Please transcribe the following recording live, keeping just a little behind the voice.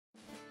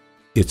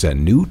It's a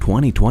new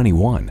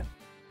 2021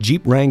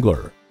 Jeep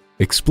Wrangler.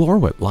 Explore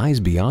what lies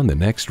beyond the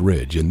next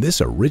ridge in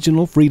this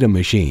original freedom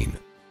machine.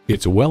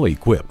 It's well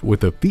equipped with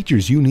the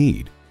features you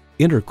need: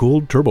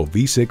 intercooled turbo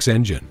V6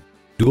 engine,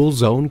 dual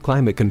zone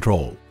climate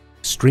control,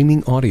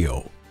 streaming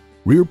audio,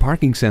 rear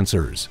parking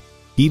sensors,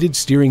 heated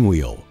steering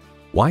wheel,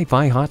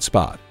 Wi-Fi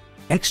hotspot,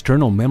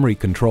 external memory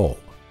control,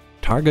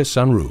 Targa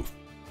sunroof,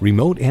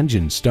 remote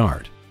engine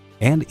start,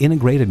 and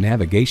integrated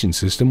navigation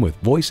system with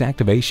voice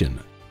activation.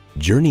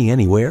 Journey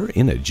anywhere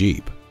in a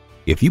Jeep.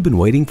 If you've been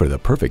waiting for the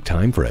perfect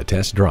time for a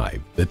test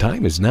drive, the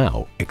time is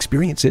now.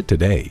 Experience it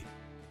today.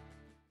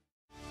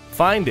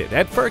 Find it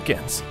at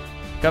Firkins.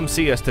 Come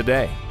see us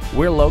today.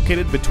 We're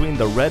located between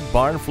the Red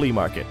Barn Flea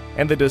Market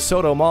and the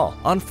DeSoto Mall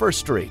on 1st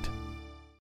Street.